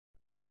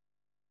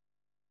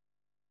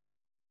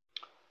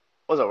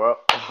What's up, world?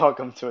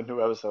 Welcome to a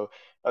new episode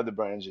of the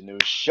Brand New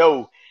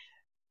Show.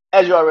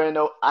 As you already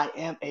know, I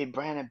am a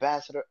brand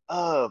ambassador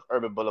of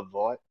Urban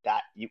Boulevard.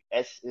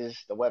 US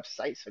is the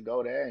website, so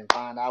go there and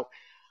find out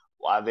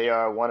why they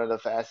are one of the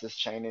fastest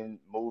chaining,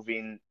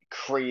 moving,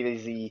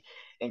 crazy,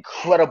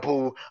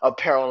 incredible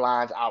apparel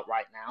lines out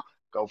right now.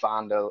 Go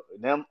find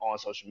them on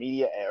social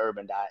media at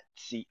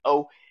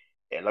urban.co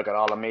and look at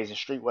all the amazing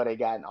streetwear they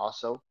got, and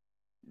also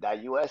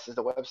 .us is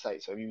the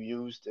website. So if you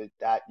use the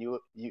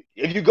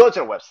if you go to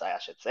the website, I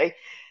should say,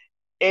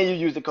 and you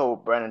use the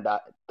code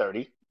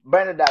Brandon.30,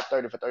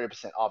 Brandon.30 for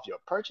 30% off your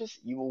purchase,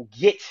 you will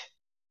get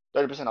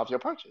 30% off your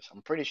purchase.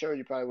 I'm pretty sure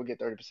you probably will get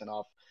 30%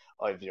 off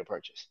of your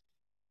purchase.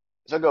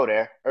 So go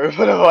there,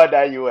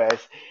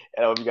 urbanboulevard.us,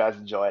 and I hope you guys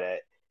enjoy that.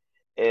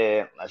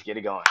 And let's get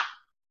it going.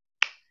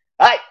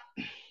 All right,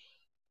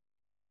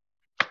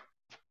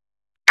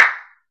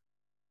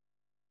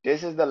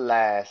 this is the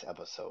last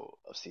episode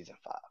of season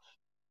 5.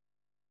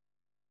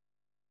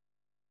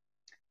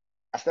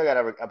 I still got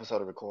every episode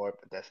to record,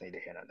 but that's neither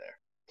here nor there.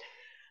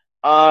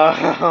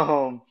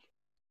 Um,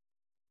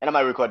 and I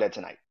might record that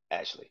tonight,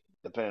 actually,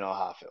 depending on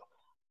how I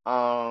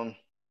feel.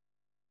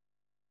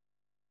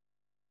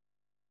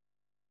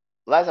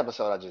 Last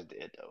episode I just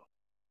did though,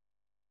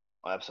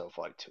 on episode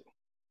 42,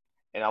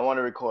 and I want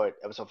to record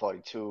episode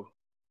 42,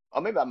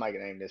 or maybe I might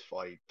name this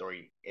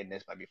 43, and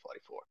this might be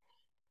 44.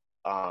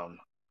 Um,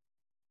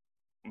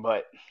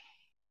 but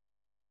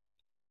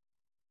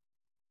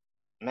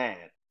man,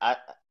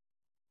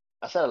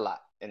 I said a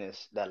lot in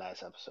that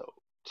last episode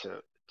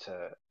to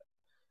to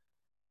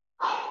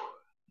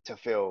to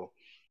feel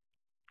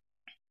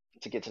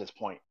to get to this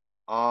point.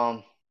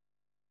 Um,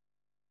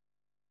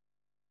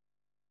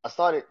 I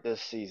started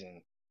this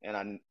season,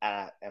 and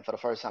for the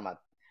first time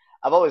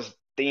I've always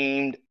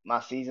themed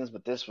my seasons,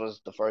 but this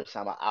was the first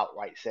time I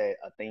outright said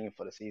a theme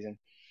for the season,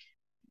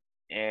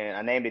 and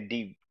I named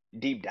it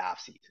Deep Dive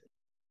Season.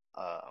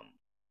 Um,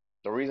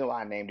 the reason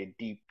why I named it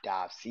Deep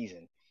Dive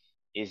Season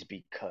is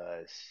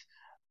because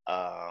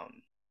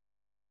um,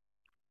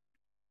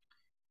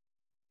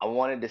 I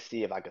wanted to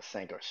see if I could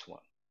sink or swim.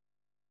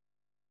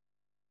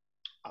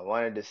 I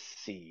wanted to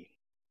see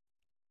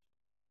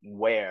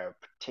where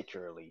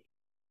particularly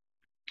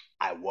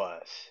I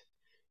was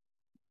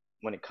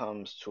when it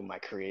comes to my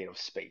creative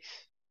space.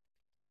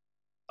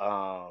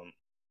 Um,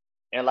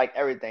 and like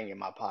everything in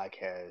my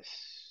podcast,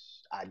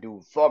 I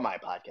do for my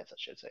podcast, I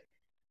should say,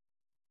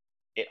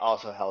 it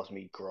also helps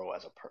me grow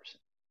as a person.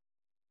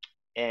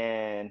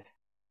 And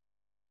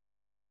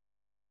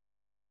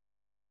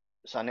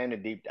so I named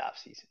it Deep Dive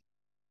Season.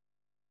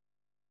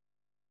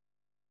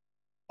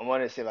 I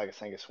wanted to see if I could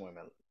sink or swim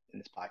in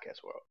this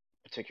podcast world,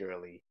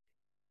 particularly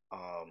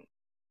um,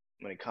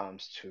 when it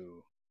comes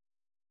to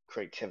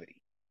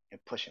creativity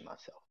and pushing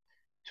myself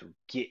to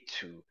get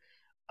to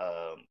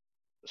um,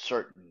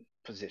 certain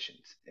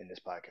positions in this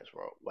podcast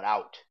world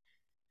without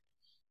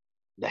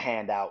the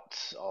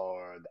handouts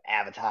or the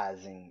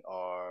advertising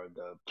or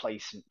the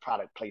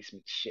product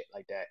placement shit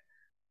like that.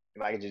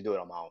 If I could just do it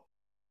on my own.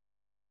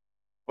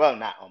 Well,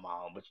 not on my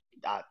own, but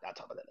I'll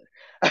talk about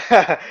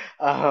that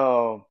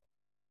later.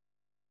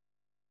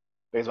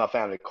 Because my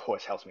family, of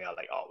course, helps me out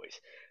like always.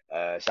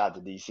 Shout out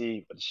to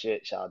DC for the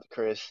shit. Shout out to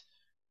Chris,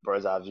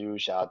 Bird's Eye View.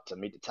 Shout out to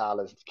Meet the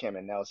Tyler's, Kim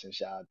and Nelson.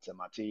 Shout out to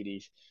my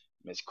TDs,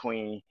 Miss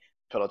Queen,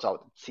 Pillow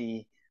Talk with the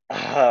T.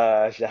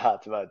 Shout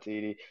out to my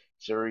TD,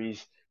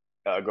 Cherise,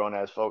 Grown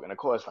Ass Folk, and of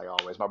course, like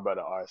always, my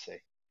brother RC,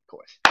 of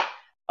course.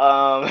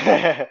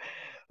 Um,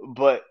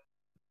 but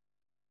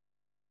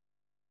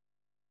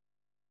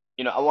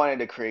I wanted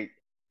to create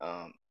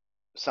um,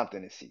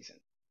 something this season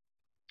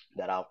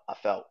that I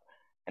felt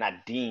and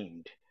I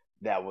deemed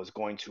that was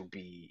going to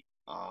be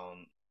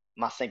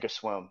my sink or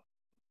swim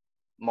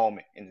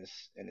moment in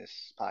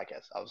this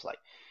podcast. I was like,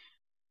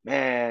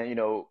 man,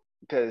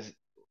 because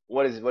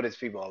what is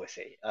people always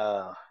say?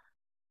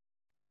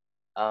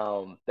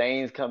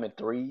 Things come in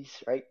threes,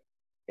 right?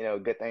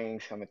 Good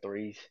things come in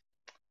threes.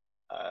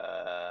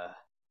 Uh,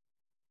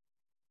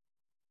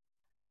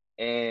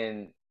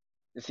 and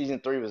the season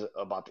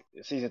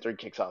three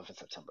kicks off in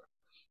September.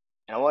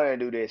 And I wanted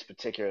to do this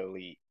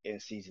particularly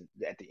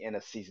at the end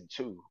of season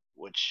 2,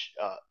 which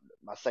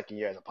my second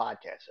year as a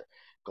podcaster,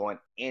 going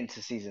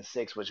into season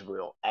 6, which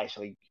will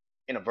actually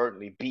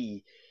inadvertently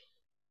be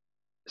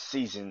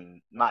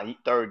my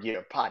third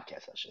year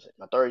podcast. I should say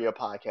my third year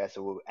podcast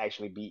will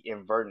actually be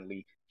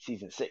inadvertently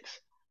season 6.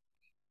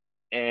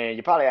 And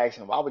you're probably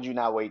asking, why would you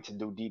not wait to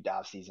do deep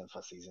dive season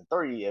for season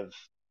 3 if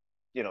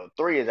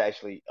 3 is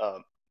actually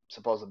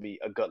supposed to be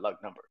a good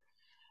luck number?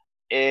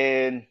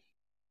 And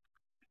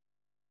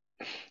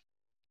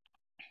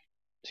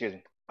excuse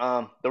me.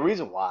 The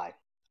reason why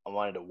I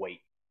wanted to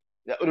wait,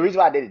 the reason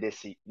why I did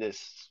it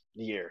this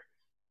year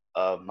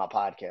of my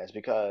podcast,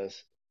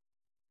 because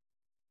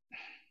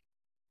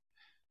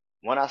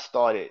when I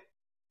started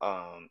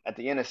at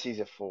the end of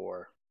season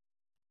 4,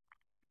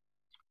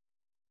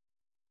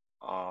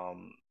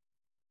 um,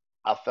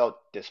 I felt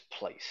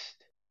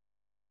displaced.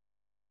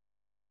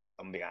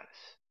 I'm gonna be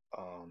honest.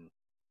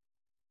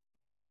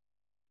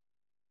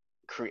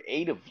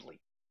 Creatively,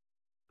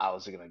 I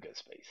was in a good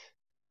space.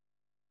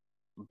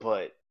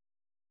 But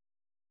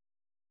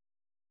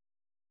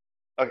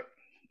okay,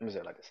 let me say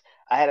it like this.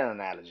 I had an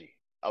analogy.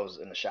 I was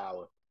in the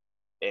shower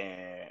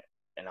and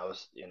I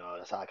was,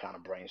 that's how I kind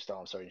of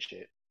brainstorm certain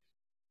shit.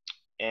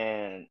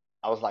 And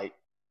I was like,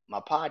 my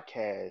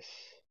podcast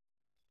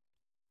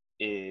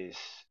is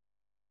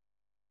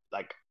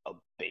like a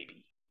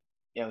baby.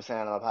 You know what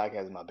I'm saying? My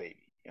podcast is my baby.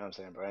 You know what I'm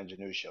saying? Brand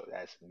New Show.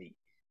 That's me.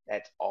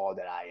 That's all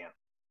that I am.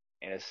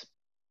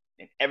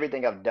 And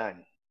everything I've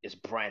done is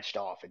branched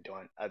off and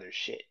doing other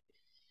shit.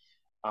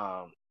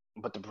 Um,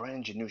 but the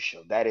Brand New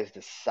Show, that is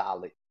the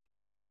solid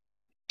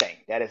thing.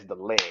 That is the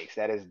legs.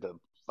 That is the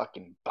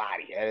fucking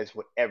body. That is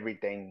what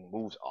everything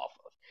moves off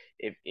of.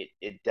 If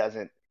it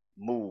doesn't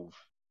move,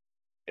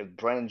 if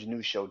Brand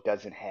New Show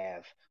doesn't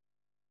have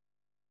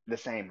the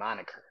same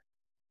moniker,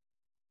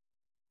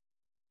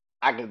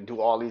 I could do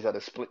all these other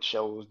split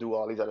shows, do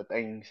all these other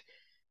things.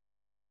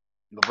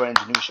 The Brand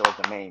New Show is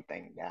the main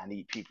thing that I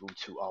need people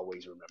to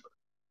always remember.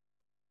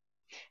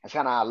 That's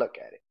kind of how I look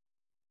at it.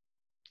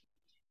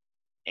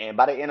 And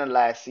by the end of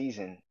last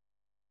season,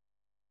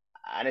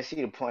 I didn't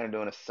see the point of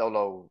doing a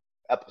solo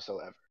episode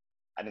ever.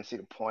 I didn't see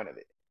the point of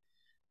it.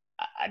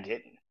 I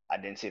didn't. I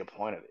didn't see the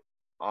point of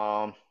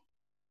it.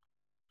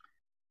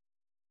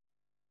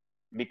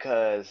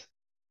 Because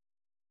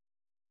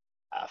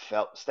I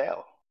felt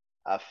stale.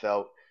 I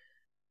felt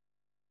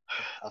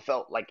I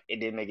felt like it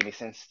didn't make any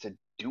sense to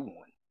do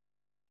one.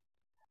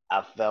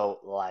 I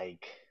felt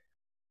like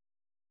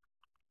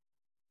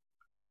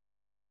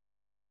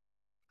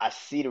I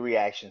see the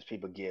reactions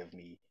people give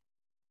me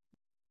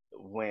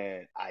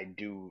when I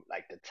do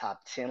like the top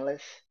 10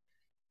 list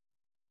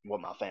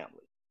with my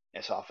family.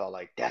 And so I felt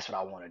like that's what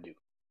I want to do.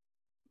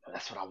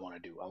 That's what I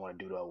want to do. I want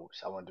to do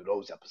those. I want to do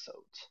those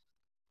episodes.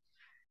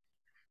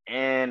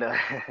 And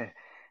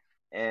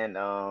and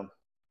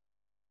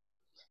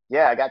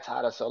yeah, I got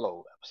tired of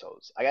solo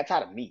episodes. I got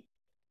tired of me.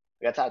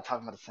 I got tired of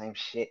talking about the same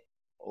shit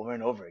over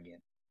and over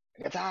again.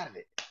 I got tired of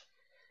it.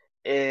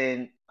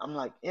 And I'm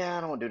like, yeah,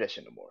 I don't want to do that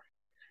shit no more.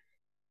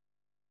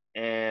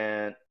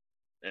 And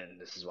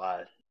this is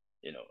why,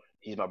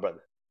 he's my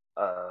brother.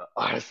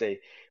 Honestly,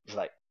 it's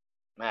like,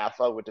 man, I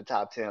fuck with the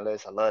top 10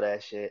 list. I love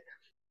that shit.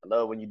 I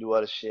love when you do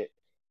other shit.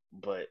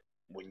 But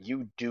when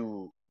you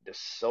do the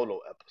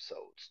solo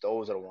episodes,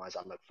 those are the ones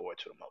I look forward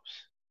to the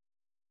most.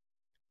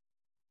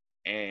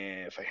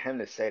 And for him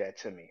to say that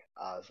to me,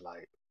 I was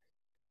like,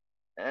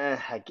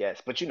 I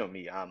guess. But you know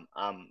me,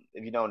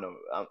 if you don't know,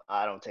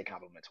 I don't take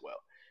compliments well.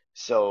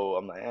 So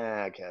I'm like,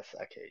 I guess,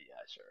 okay,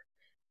 yeah, sure.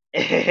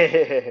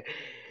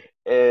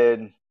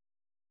 and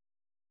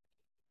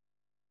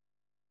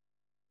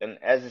and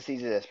as the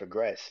season has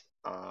progressed,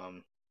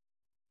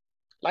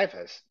 life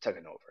has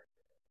taken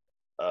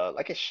over,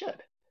 like it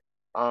should.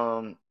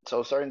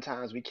 So certain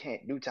times we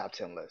can't do top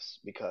 10 lists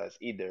because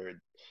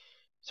either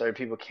certain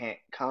people can't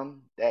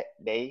come that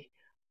day,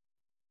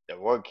 they're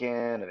working,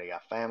 or they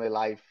got family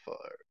life,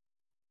 or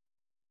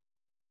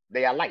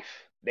they got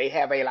life. They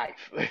have a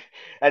life.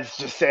 Let's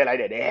just say it like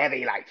that. They have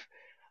a life.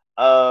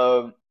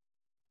 Um,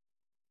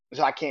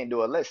 so I can't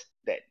do a list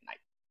that night.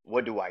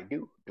 What do I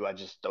do? Do I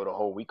just throw the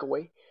whole week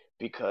away?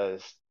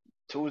 Because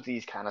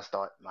Tuesdays kind of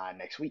start my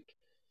next week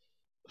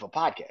for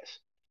podcast.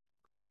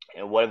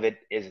 And what if it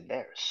isn't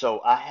there?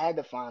 So I had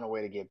to find a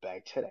way to get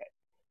back to that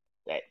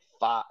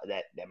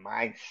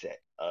mindset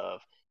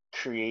of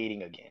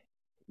creating again.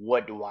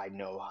 What do I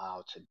know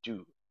how to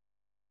do?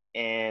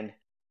 And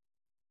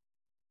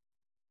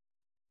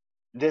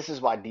this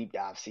is why deep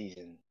dive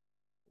season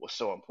was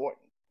so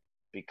important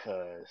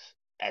because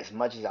as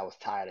much as I was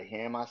tired of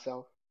hearing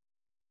myself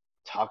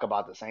talk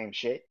about the same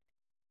shit,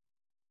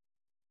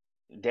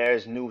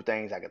 there's new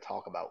things I could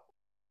talk about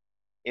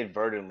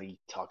inadvertently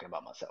talking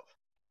about myself.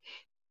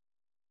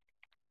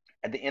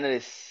 At the end of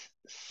this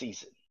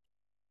season,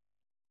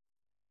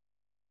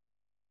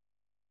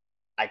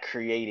 I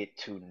created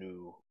two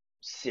new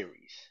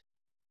series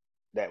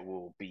that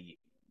will be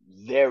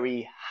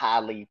very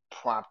highly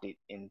prompted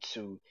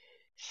into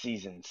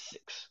season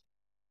six.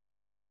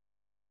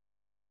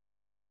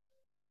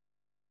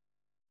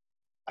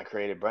 I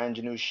created a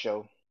brand new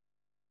show,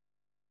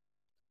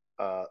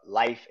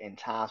 Life and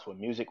Times with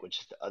Music, which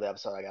is the other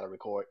episode I gotta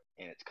record,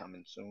 and it's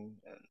coming soon.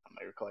 And I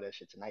might record that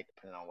shit tonight,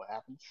 depending on what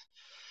happens.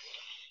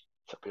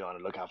 So be on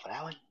the lookout for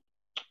that one.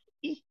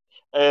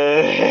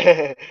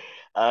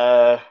 uh,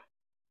 uh,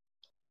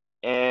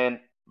 and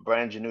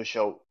brand new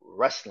show,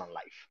 Wrestling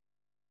Life.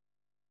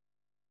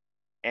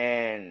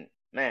 And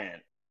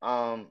man,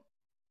 um,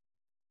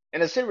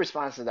 and the city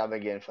responses I've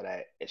been getting for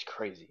that is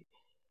crazy.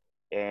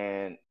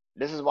 And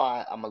this is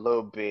why I'm a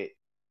little bit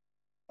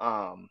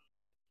um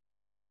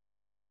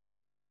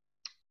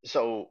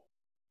so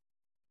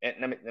and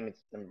let me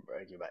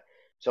break you back.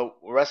 So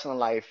Wrestling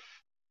Life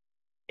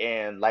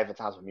and Life at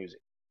Times with Music.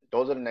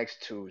 Those are the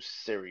next two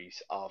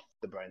series of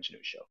the brand new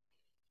show.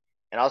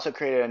 And I also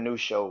created a new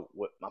show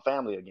with my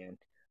family again,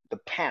 The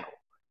Panel,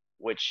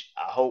 which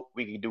I hope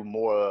we can do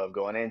more of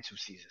going into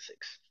season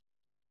six.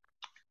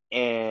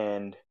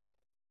 And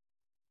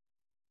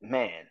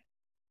man,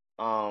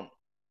 um,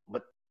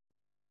 but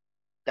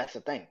That's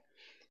the thing.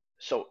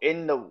 So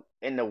in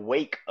the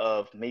wake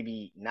of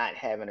maybe not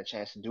having a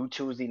chance to do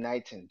Tuesday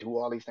nights and do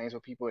all these things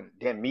with people, and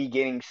then me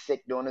getting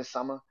sick during the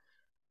summer,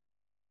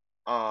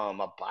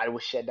 my body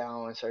was shut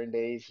down on certain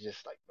days.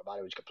 Just like my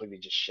body was completely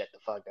just shut the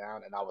fuck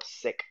down, and I was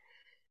sick.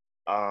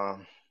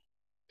 Um,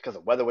 because the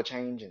weather would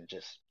change and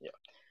just yeah.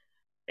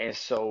 And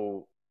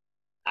so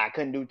I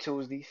couldn't do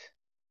Tuesdays.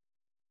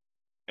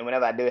 And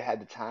whenever I did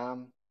have the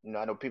time,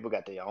 I know people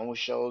got their own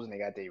shows and they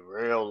got their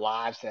real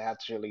lives to have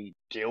to really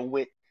deal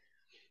with.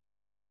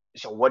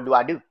 So what do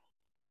I do?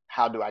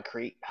 How do I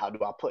create? How do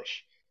I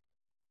push?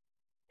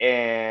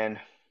 And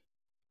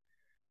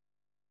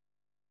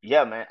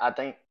yeah, man, I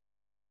think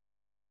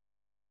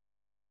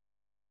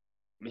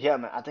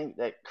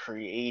that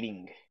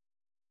creating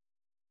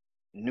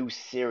new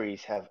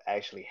series have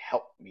actually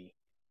helped me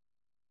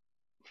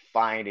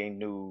find a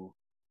new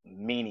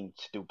meaning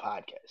to do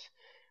podcasts.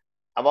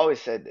 I've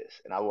always said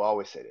this, and I will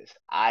always say this.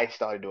 I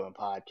started doing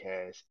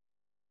podcasts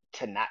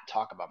to not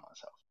talk about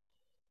myself,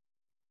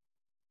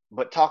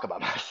 but talk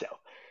about myself,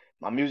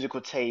 my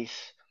musical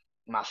taste,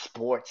 my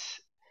sports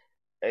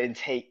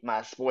intake,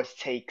 my sports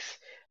takes,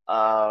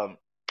 um,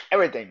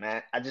 everything,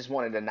 man. I just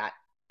wanted to not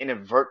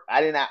invert.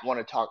 I did not want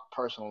to talk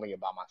personally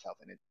about myself,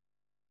 and it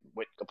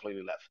went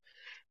completely left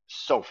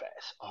so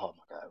fast. Oh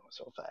my god, it went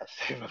so fast,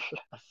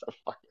 so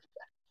fucking.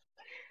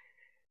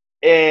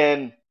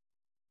 And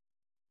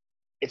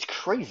it's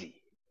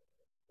crazy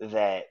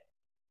that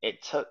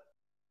it took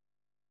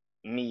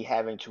me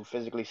having to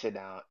physically sit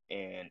down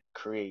and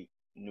create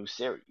new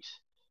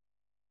series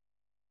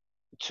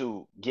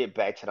to get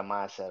back to the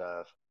mindset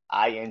of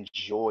I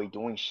enjoy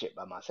doing shit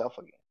by myself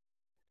again.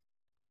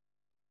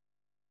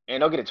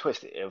 And don't get it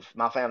twisted. If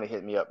my family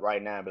hit me up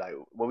right now and be like,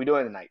 "What we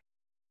doing tonight?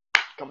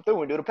 Come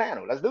through and do the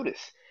panel. Let's do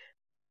this."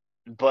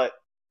 But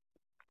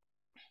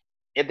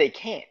if they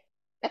can't,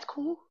 that's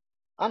cool.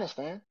 I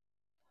understand.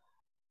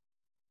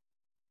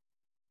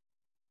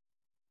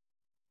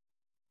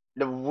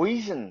 The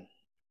reason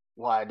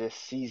why this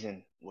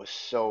season was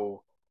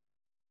so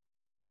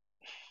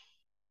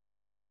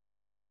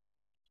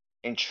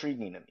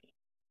intriguing to me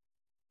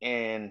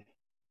and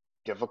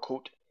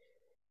difficult,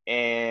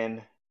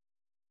 and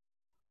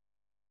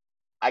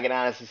I can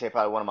honestly say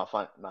probably one of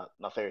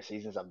my favorite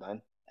seasons I've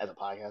done as a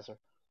podcaster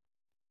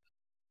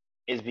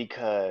is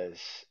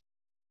because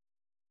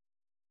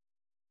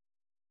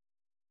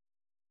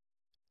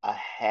I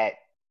had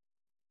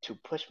to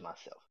push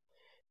myself.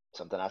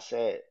 Something I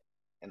said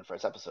in the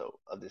first episode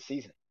of this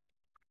season.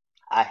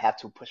 I have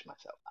to push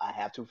myself. I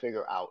have to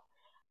figure out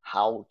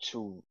how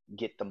to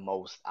get the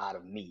most out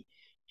of me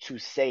to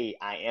say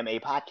I am a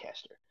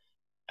podcaster.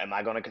 Am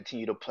I going to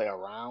continue to play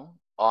around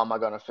or am I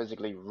going to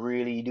physically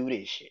really do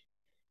this shit?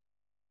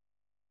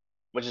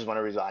 Which is one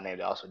of the reasons I named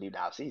it also Deep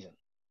Dive Season.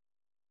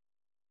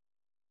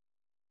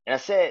 And I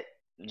said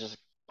just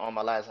on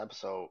my last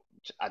episode,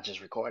 I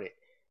just recorded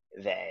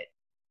that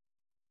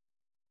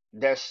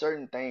there's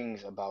certain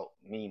things about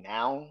me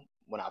now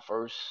when I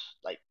first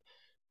like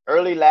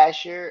early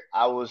last year,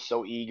 I was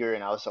so eager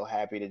and I was so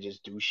happy to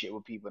just do shit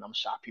with people, and I'm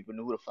shocked people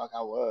knew who the fuck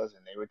I was,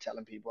 and they were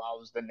telling people I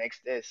was the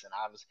next this, and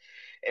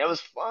it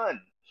was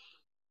fun.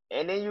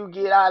 And then you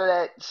get out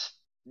of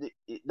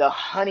the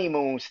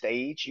honeymoon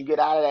stage. You get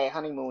out of that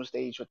honeymoon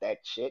stage with that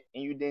shit,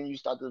 and you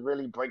start to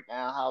really break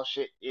down how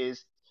shit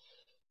is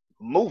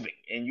moving,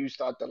 and you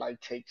start to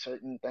like take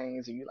certain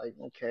things, and you're like,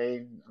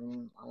 okay, I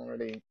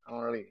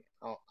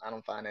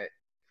don't find it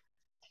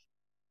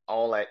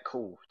all that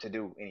cool to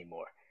do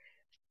anymore.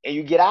 And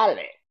you get out of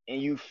that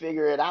and you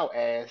figure it out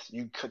as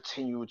you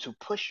continue to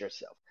push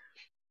yourself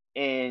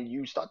and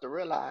you start to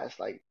realize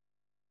like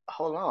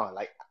hold on,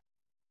 like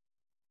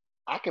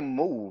I can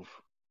move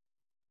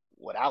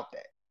without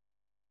that,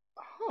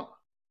 huh?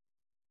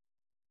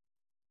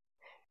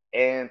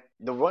 And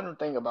the one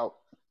thing about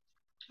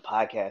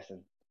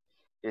podcasting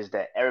is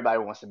that everybody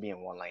wants to be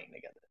in one lane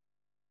together.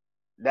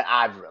 That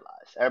I've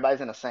realized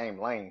everybody's in the same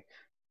lane,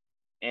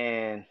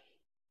 and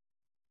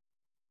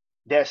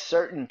there's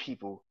certain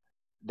people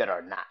that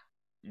are not,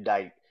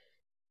 like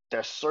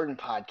there's certain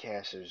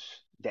podcasters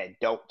that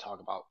don't talk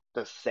about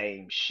the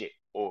same shit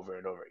over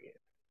and over again.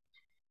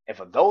 And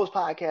for those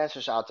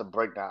podcasters, shout out to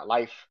Breakdown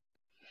Life.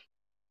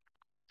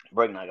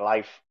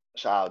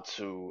 Shout out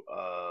to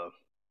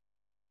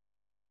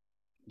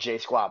J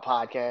Squad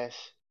Podcast.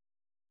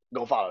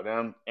 Go follow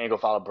them and go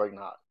follow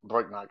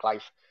Breakdown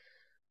Life.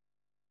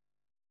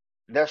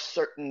 There's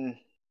certain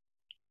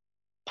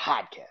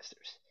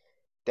podcasters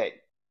that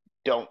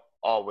don't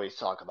always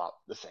talk about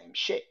the same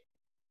shit.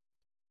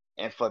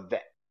 And for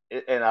that,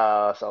 and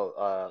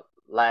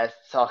last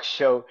talk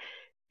show,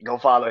 go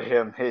follow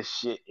him. His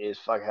shit is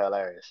fucking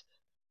hilarious.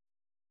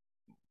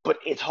 But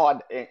it's hard,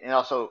 and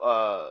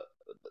also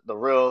the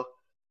real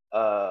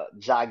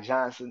Jack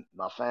Johnson,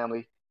 my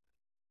family.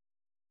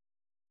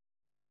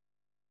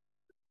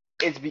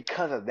 It's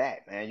because of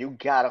that, man. You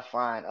gotta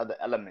find other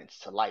elements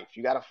to life.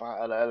 You gotta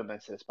find other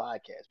elements to this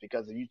podcast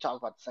because if you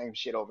talk about the same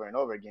shit over and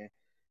over again,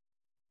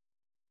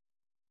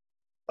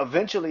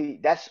 eventually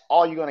that's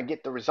all you're gonna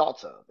get the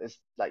results of. It's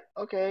like,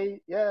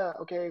 okay, yeah,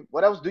 okay.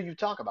 What else do you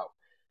talk about?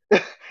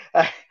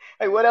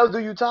 Like, what else do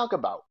you talk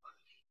about?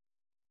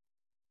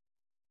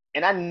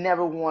 And I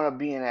never want to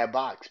be in that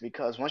box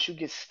because once you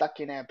get stuck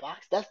in that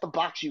box, that's the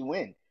box you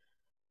win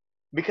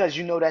because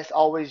you know that's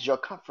always your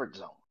comfort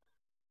zone.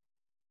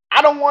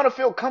 I don't want to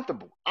feel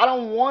comfortable. I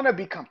don't want to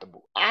be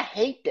comfortable. I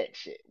hate that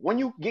shit. When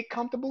you get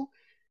comfortable,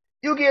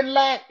 you get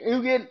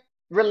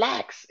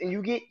relaxed, and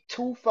you get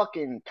too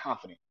fucking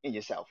confident in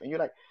yourself, and you're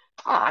like,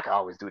 oh, I can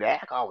always do that.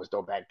 I can always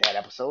throw back that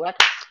episode. I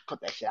can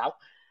put that shit out.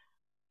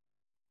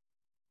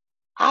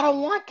 I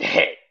don't want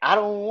that. I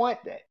don't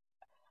want that.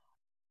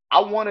 I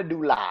want to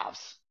do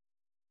lives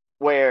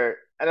where,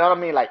 and I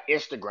don't mean like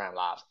Instagram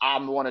lives. I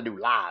want to do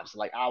lives.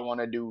 Like I want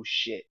to do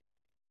shit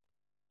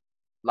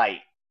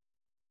like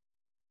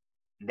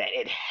that.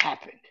 It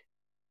happened.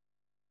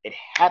 It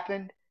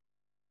happened,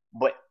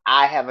 but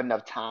I have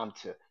enough time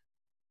to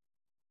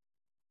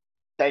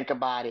think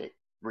about it,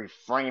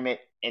 reframe it,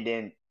 and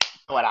then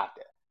throw it out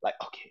there. Like,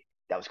 okay,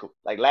 that was cool.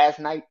 Like last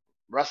night,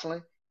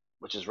 wrestling,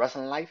 which is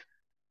wrestling life.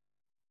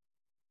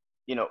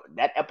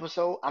 That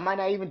episode, I might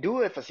not even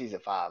do it for season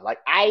 5. Like,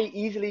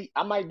 I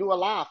might do a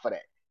live for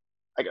that,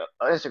 like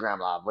a Instagram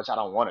live, which I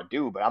don't want to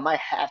do, but I might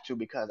have to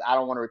because I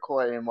don't want to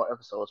record any more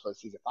episodes for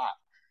season 5.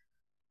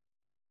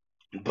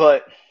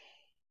 But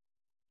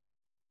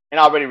and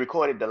I already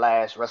recorded the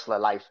last Wrestler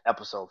Life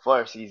episode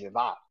for season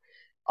 5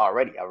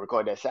 already. I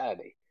recorded that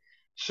Saturday,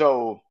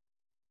 so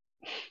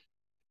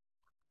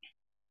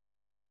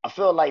I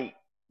feel like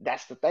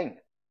that's the thing.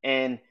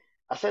 And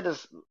I said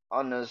this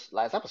on this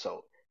last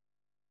episode.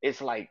 It's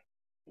like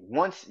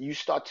once you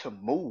start to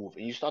move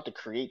and you start to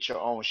create your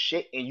own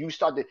shit and you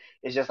start to,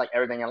 it's just like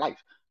everything in life.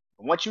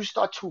 Once you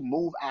start to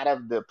move out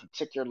of the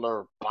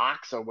particular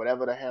box or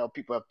whatever the hell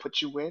people have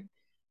put you in,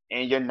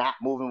 and you're not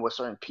moving with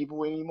certain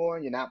people anymore,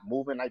 you're not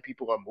moving like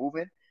people are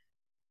moving,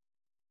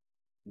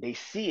 they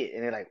see it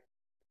and they're like,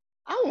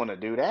 I want to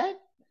do that.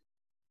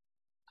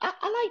 I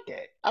like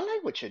that. I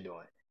like what you're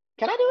doing.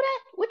 Can I do that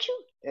with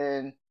you?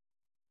 And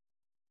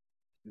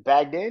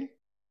back then,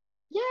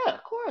 yeah,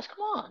 of course.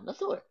 Come on, let's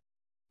do it.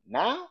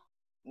 Now?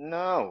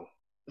 No.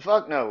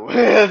 Fuck no.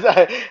 It's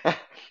like,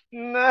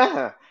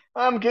 nah,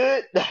 I'm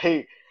good.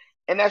 Like,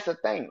 and that's the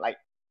thing. Like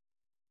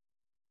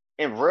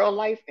in real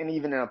life and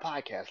even in a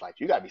podcast life,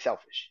 you gotta be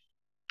selfish.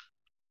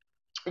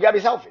 You gotta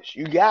be selfish.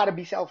 You gotta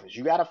be selfish.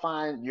 You gotta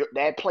find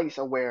that place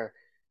of where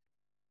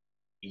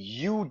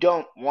you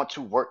don't want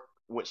to work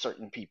with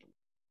certain people.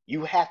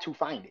 You have to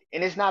find it,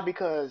 and it's not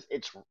because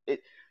it's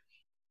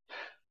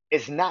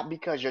not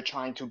because you're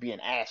trying to be an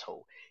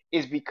asshole.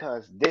 It's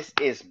because this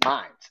is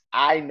mine.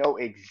 I know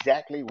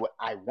exactly what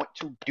I want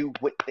to do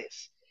with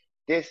this.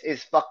 This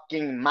is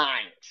fucking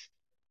mine.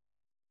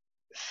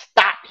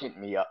 Stop hitting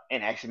me up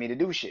and asking me to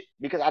do shit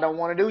because I don't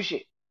want to do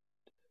shit.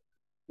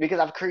 Because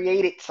I've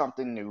created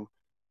something new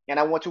and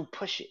I want to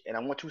push it and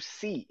I want to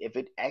see if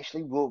it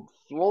actually will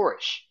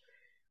flourish.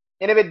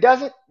 And if it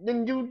doesn't,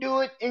 then you do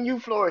it and you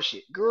flourish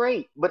it.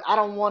 Great. But I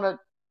don't want to.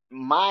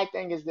 My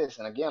thing is this,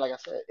 and again, like I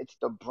said, it's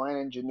the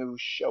Brandon Janu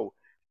show.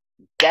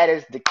 That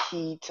is the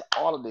key to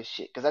all of this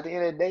shit. Because at the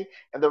end of the day,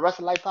 if the Rest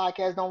of Life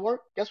podcast don't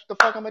work, guess what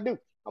the fuck I'm gonna do?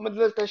 I'm gonna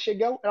let that shit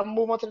go and I'm gonna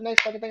move on to the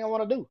next fucking thing I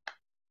want to do.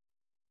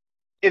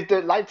 If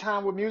the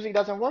lifetime with music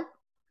doesn't work,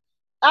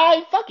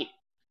 I fuck it.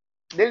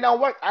 Then it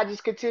don't work. I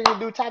just continue to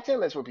do top 10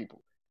 lists with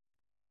people.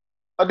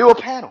 Or do a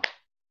panel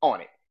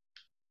on it.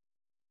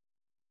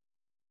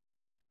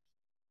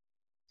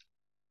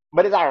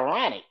 But it's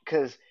ironic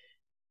because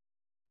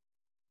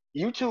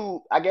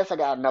YouTube, I guess I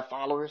got enough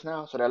followers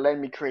now, so they're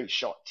letting me create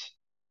shorts.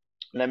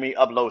 Let me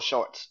upload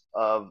shorts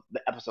of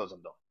the episodes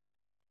I'm doing.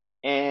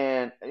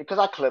 And because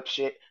I clip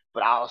shit,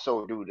 but I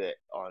also do that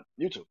on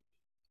YouTube.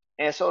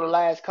 And so the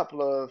last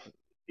couple of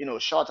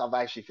shorts I've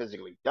actually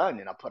physically done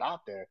and I put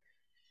out there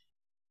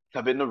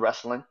have been the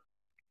wrestling,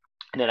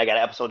 and then I got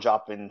an episode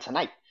dropping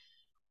tonight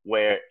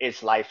where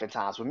it's life and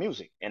times with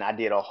music, and I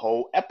did a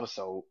whole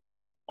episode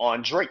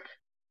on Drake,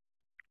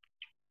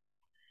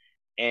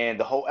 and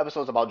the whole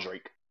episode's about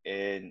Drake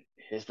and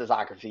his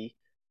discography,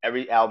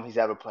 every album he's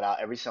ever put out,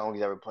 every song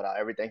he's ever put out,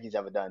 everything he's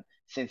ever done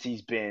since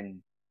he's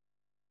been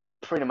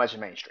pretty much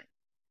mainstream.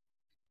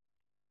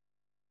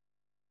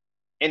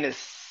 And to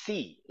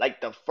see, like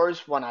the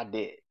first one I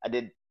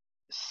did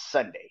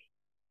Sunday.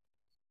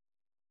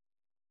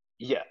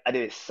 Yeah, I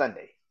did it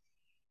Sunday.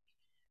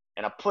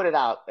 And I put it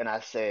out and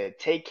I said,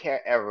 Take Care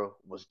Era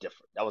was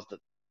different. That was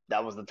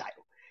the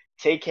title.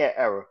 Take Care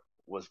Era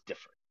was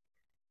different.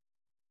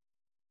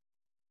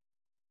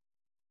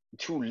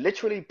 To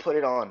literally put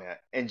it on there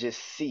and just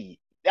see.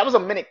 That was a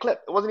minute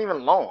clip. It wasn't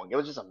even long. It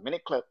was just a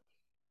minute clip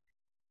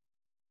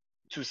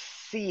to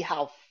see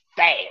how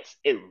fast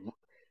it,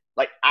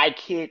 like, I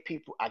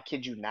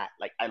kid you not.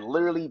 Like I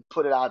literally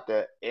put it out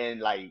there in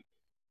like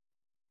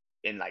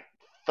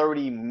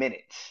 30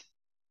 minutes.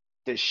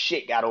 The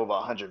shit got over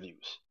 100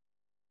 views.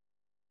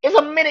 It's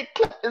a minute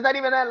clip. It's not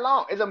even that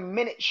long. It's a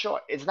minute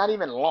short. It's not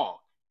even long.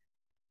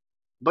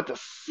 But to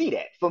see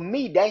that, for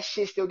me, that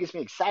shit still gets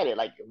me excited.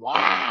 Like,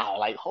 wow,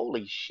 like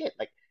holy shit.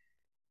 Like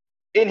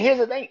And here's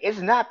the thing: it's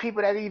not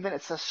people that even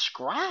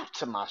subscribe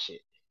to my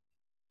shit.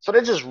 So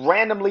they're just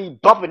randomly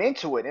bumping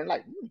into it and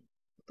like,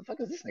 what the fuck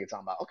is this nigga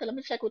talking about? Okay, let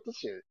me check what this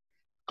shit.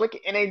 Click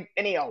it, and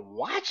they are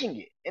watching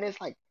it, and it's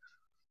like,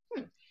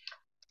 hmm,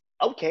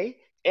 okay.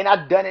 And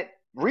I've done it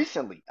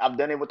recently. I've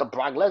done it with the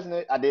Brock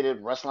Lesnar. I did a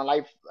Wrestling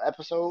Life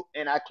episode,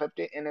 and I clipped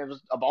it, and it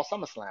was about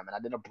SummerSlam, and I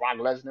did a Brock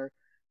Lesnar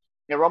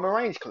and Roman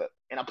Reigns clip,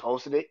 and I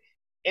posted it,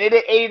 and it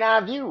did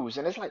 89 views,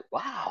 and it's like,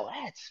 wow,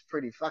 that's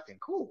pretty fucking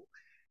cool.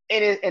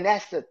 And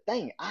that's the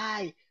thing.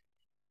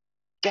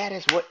 That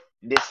is what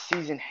this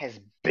season has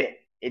been.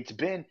 It's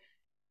been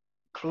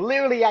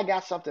clearly I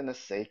got something to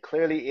say.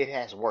 Clearly it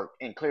has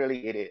worked, and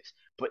clearly it is.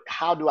 But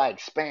how do I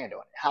expand on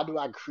it? How do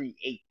I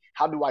create?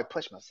 How do I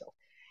push myself?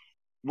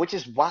 Which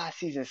is why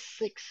season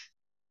six,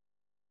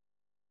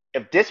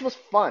 if this was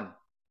fun,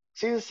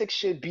 season six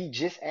should be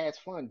just as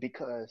fun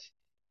because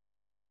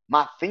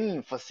my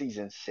theme for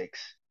season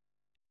six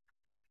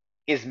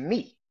is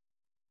me.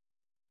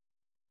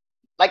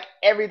 Like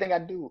everything I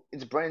do,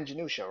 it's Brandon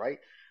Janusha, right?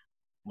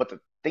 But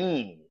the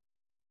theme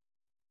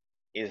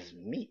is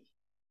me.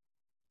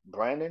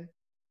 Brandon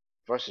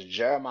versus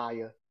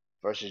Jeremiah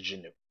versus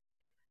Janu.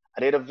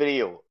 I did a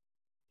video,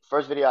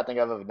 first video I think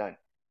I've ever done,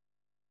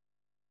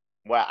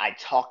 where I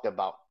talked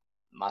about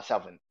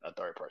myself in a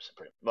third person,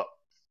 pretty well,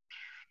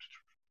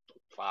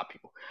 five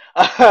people.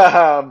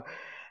 um,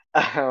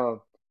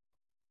 um,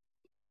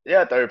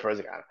 yeah, third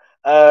person kind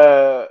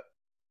of.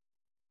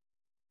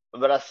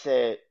 But I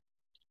said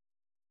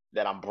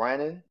that I'm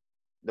Brandon.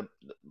 The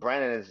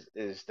Brandon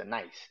is the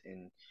nice,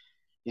 and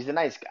he's the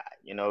nice guy.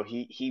 You know,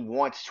 he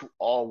wants to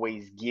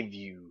always give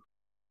you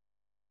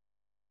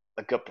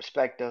a good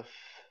perspective.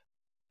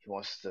 He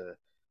wants to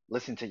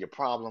listen to your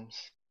problems.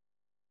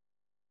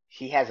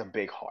 He has a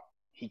big heart.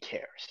 He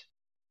cares.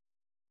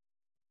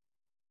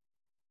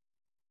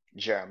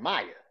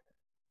 Jeremiah,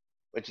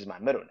 which is my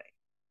middle name,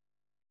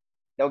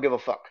 don't give a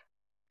fuck.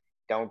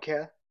 Don't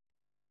care.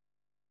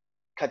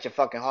 Cut your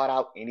fucking heart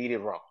out and eat it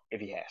raw if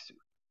he has to.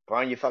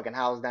 Burn your fucking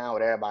house down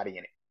with everybody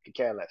in it. Could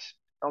care less.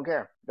 Don't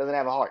care. Doesn't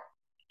have a heart.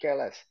 Care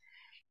less.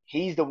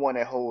 He's the one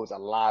that holds a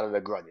lot of the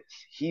grudges.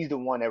 He's the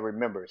one that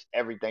remembers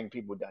everything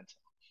people done to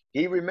him.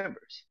 He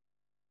remembers.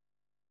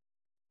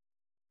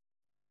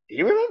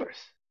 He remembers.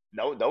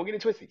 No, don't get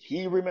it twisted.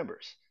 He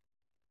remembers.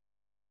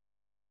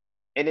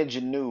 And then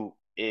Janu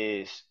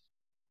is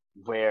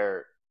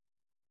where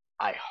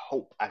I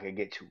hope I could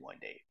get to one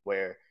day,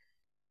 where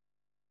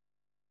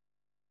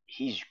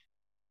he's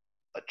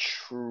a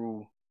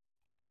true.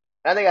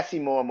 I think I see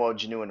more and more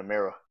Janu in the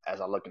mirror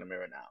as I look in the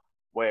mirror now,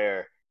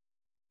 where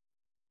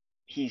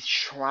he's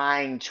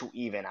trying to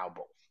even out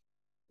both.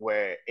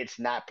 Where it's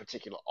not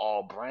particular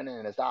all Brandon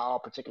and it's not all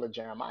particular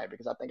Jeremiah,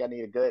 because I think I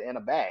need a good and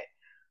a bad.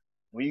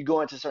 When you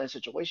go into certain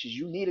situations,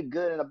 you need a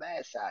good and a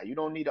bad side. You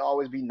don't need to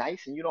always be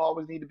nice, and you don't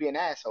always need to be an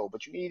asshole,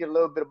 but you need a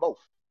little bit of both.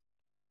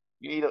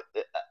 You need a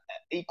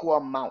equal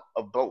amount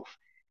of both,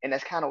 and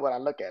that's kind of what I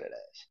look at it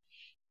as.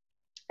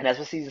 And that's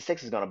what season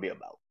six is going to be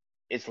about.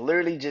 It's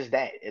literally just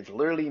that. It's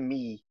literally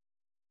me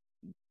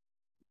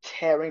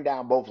tearing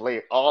down both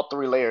layers, all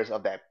three layers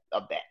of that,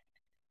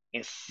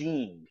 and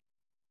seeing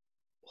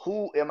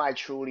who am I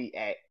truly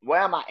at? Where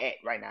am I at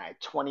right now?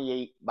 At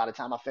 28. By the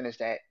time I finish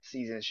that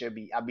season, it should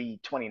be I'll be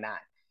 29.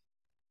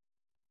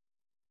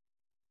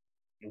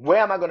 Where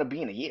am I going to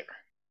be in a year?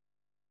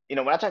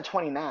 When I turn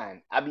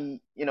 29, I'll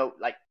be,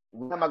 like,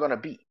 where am I going to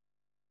be?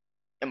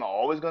 Am I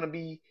always going to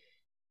be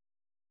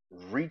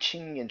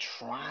reaching and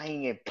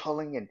trying and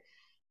pulling and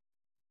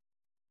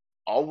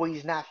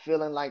always not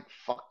feeling like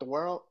fuck the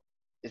world?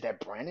 Is that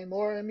Brandon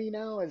more in me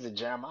now? Or is it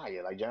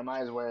Jeremiah? Like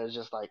Jeremiah is where it's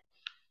just like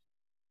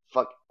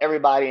fuck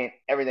everybody and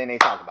everything they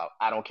talk about.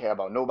 I don't care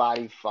about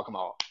nobody. Fuck them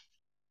all.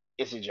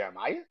 Is it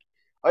Jeremiah?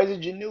 Or is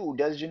it Janu?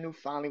 Does Janu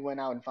finally went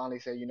out and finally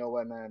say, you know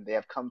what, man? They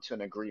have come to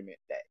an agreement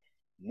that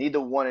neither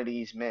one of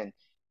these men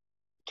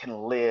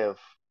can live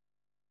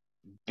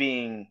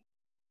being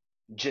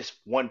just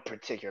one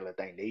particular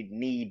thing. They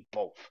need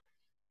both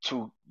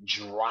to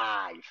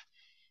drive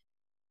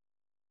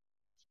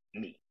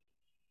me,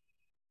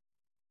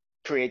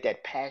 create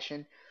that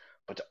passion,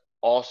 but to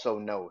also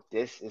know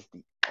this is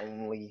the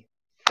only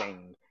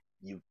thing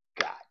you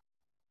got.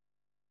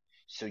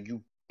 So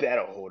you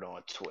better hold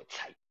on to it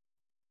tight.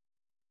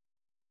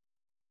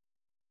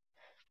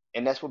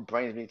 And that's what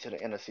brings me to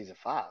the end of season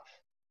five.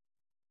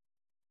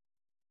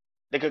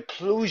 The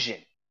conclusion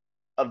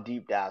of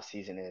Deep Dive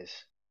season is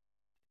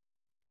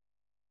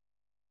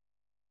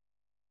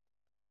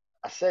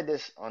I said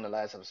this on the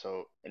last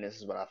episode, and this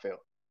is what I feel.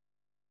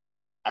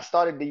 I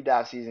started Deep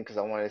Dive season because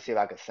I wanted to see if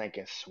I could sink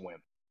and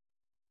swim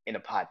in the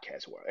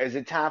podcast world. Is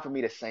it time for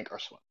me to sink or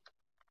swim?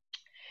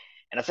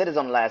 And I said this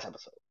on the last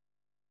episode,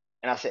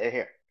 and I said it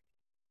here.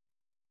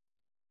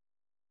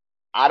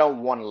 I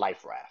don't want a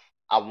life raft.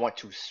 I want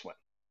to swim.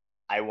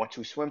 I want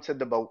to swim to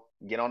the boat,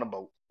 get on the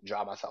boat,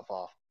 dry myself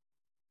off,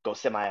 go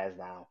sit my ass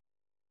down,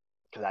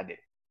 because I did.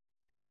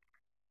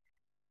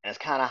 And it's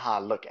kind of how I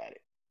look at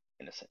it,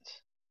 in a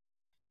sense.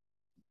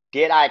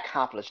 Did I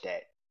accomplish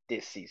that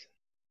this season?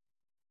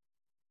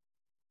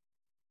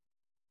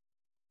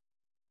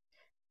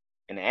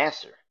 And the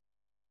answer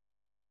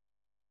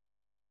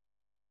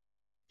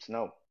is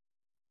no,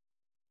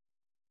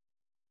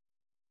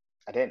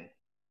 I didn't.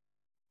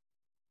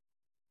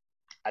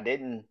 I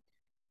didn't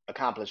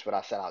accomplish what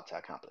I set out to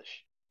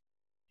accomplish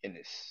in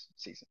this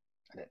season.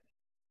 I didn't.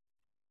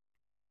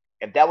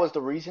 If that was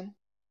the reason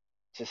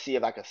to see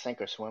if I could sink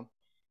or swim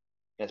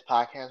in this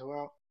podcast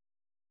world,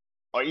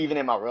 or even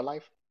in my real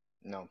life,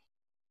 no,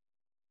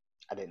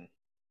 I didn't.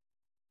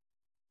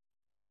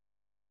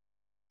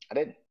 I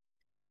didn't.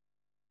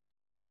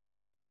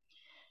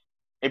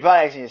 You're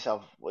probably asking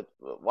yourself, what?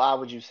 Why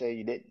would you say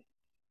you didn't?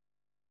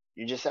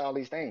 You just said all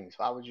these things.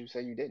 Why would you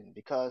say you didn't?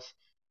 Because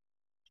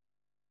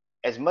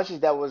as much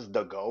as that was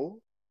the goal,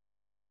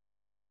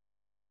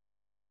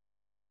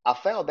 I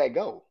failed that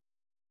goal.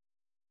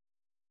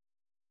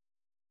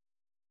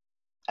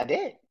 I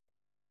did.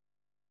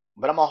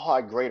 But I'm a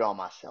hard grade on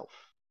myself.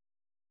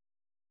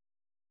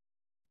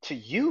 To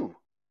you,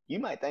 you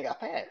might think I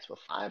passed with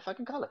fine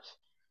fucking colors.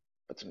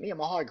 But to me,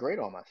 I'm a hard grade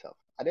on myself.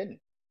 I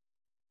didn't.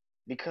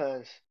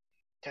 Because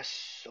there's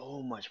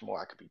so much more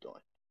I could be doing.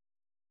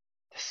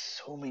 There's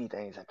so many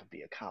things I could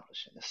be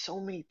accomplishing. There's so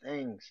many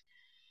things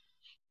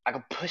I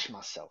could push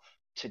myself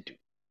to do.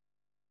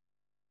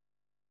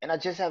 And I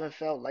just haven't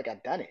felt like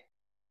I've done it.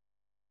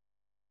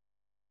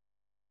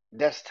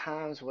 There's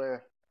times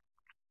where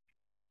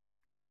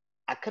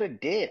I could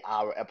have did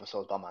hour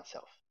episodes by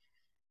myself,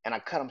 and I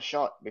cut them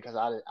short because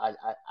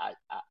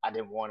I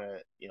didn't want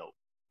to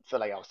feel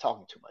like I was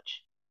talking too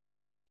much.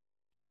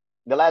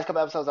 The last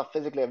couple episodes I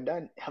physically have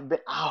done have been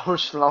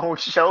hours long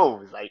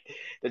shows. Like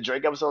the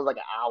Drake episode is like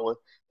an hour.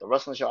 The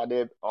wrestling show I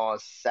did on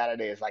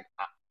Saturday is like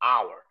an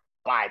hour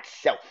by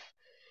itself.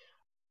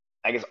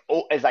 Like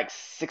it's like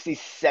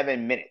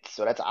 67 minutes,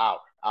 so that's an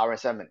hour and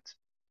 7 minutes.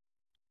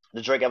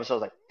 The Drake episode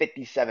is like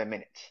 57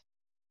 minutes.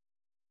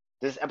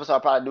 This episode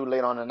I'll probably do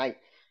later on tonight.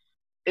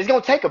 It's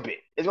gonna take a bit.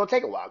 It's gonna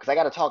take a while because I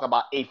got to talk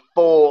about a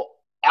full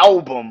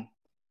album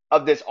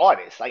of this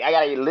artist. Like I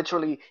gotta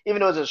literally, even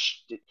though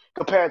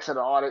compared to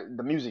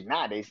the music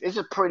nowadays, it's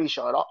a pretty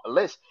short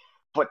list.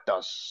 But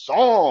the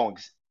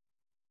songs,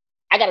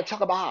 I gotta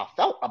talk about how I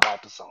felt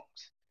about the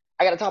songs.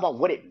 I gotta talk about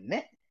what it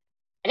meant.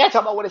 I gotta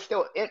talk about what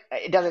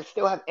it does it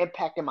still have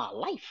impact in my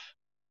life.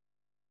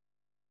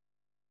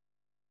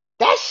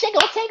 That shit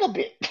gonna take a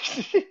bit. That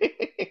shit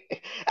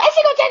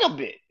gonna take a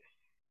bit.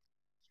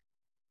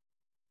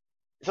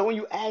 So when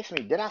you ask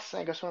me, did I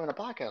sing or swim in the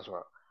podcast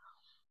world?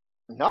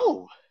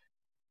 No.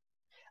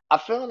 I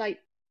feel like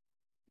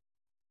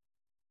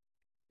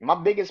my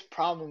biggest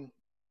problem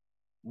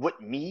with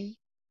me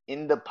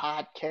in the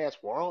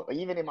podcast world, or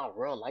even in my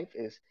real life,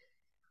 is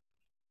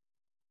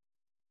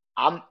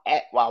I'm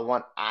at where I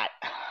want. I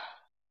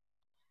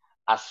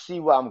see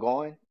where I'm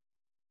going,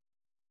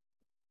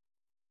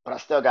 but I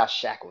still got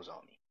shackles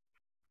on me.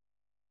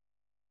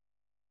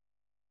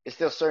 It's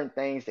still certain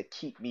things that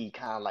keep me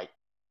kind of like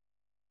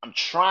I'm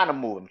trying to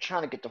move. I'm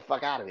trying to get the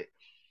fuck out of it,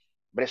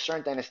 but it's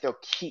certain things that still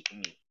keep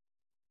me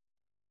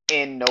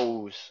in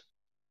those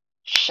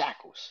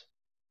shackles,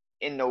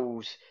 in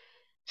those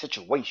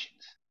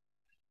situations.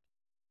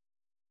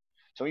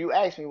 So when you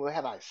ask me, well,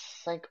 have I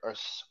sink or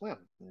swim?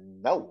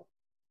 No,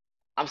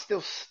 I'm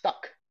still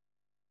stuck.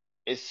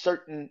 It's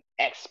certain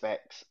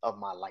aspects of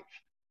my life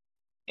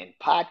in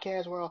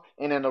podcast world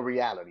and in the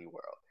reality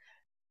world.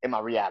 In my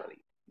reality,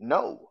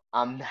 no,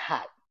 I'm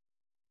not.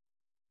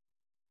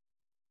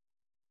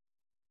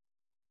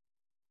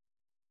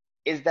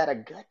 Is that a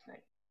good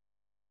thing?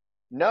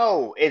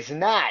 No, it's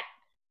not.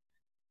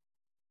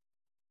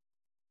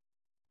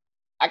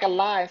 I can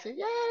lie and say,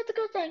 yeah, it's a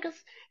good thing because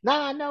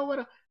now I know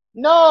what.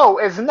 No,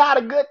 it's not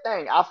a good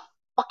thing. I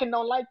fucking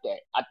don't like that.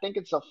 I think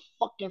it's a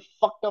fucking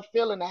fucked up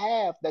feeling to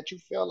have that you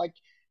feel like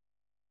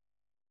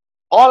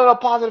all of the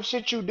positive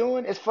shit you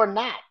doing is for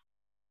naught.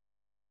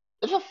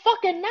 It's a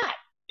fucking not.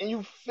 And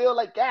you feel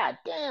like, God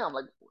damn,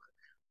 like,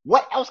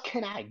 what else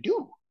can I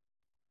do?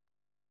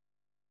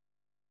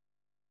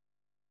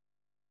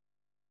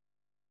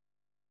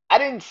 I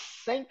didn't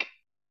sink,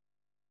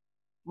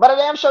 but I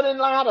damn sure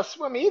didn't learn how to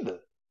swim either.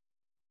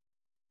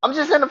 I'm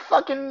just in the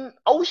fucking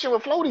ocean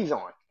with floaties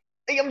on.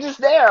 Like, I'm just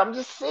there. I'm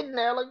just sitting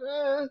there, like,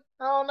 I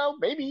don't know,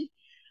 maybe.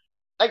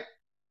 Like,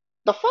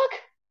 the fuck?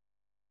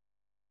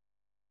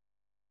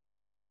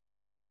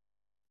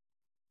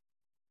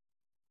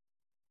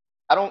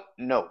 I don't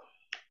know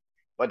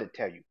what to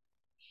tell you.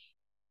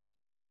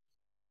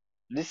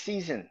 This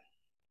season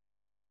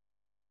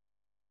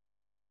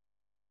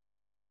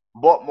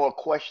brought more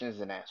questions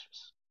than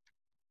answers.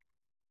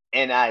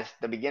 And at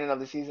the beginning of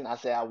the season, I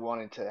said I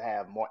wanted to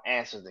have more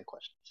answers than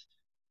questions.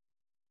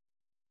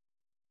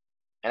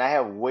 And I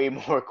have way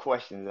more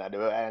questions than I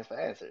do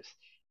answers.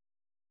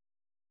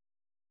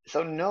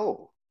 So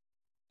no,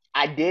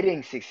 I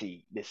didn't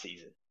succeed this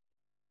season.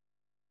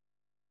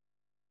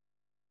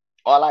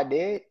 All I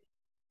did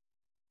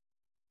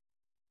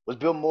was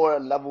build more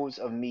levels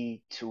of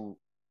me to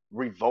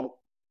revolt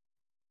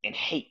and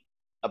hate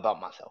about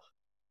myself.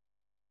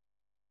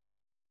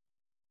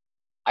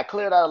 I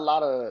cleared out a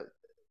lot of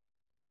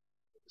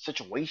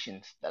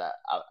situations that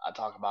I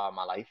talk about in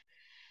my life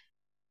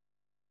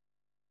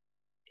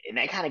And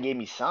that kind of gave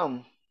me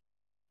some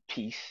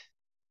peace,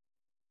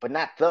 but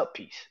not the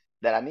peace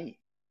that I need.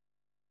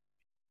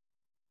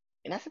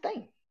 And that's the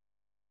thing.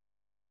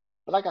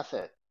 But like I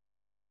said,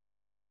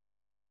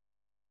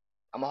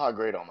 I'm a hard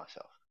grade on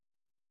myself,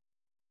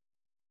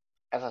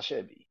 as I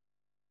should be,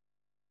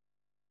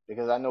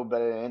 because I know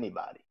better than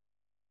anybody.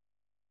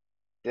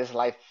 This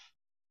life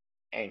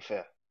ain't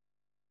fair.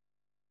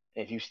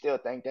 If you still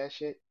think that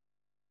shit,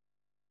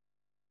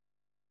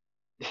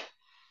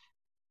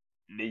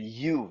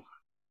 you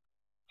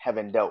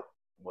haven't dealt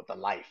with the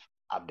life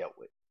I've dealt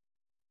with.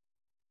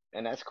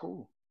 And that's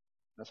cool.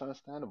 That's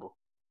understandable.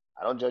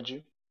 I don't judge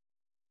you,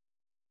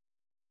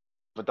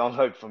 but don't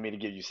look for me to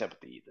give you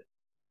sympathy either.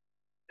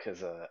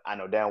 Because I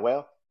know damn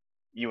well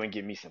you ain't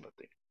give me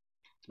sympathy.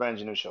 It's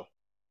Brandon New Show.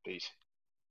 Peace.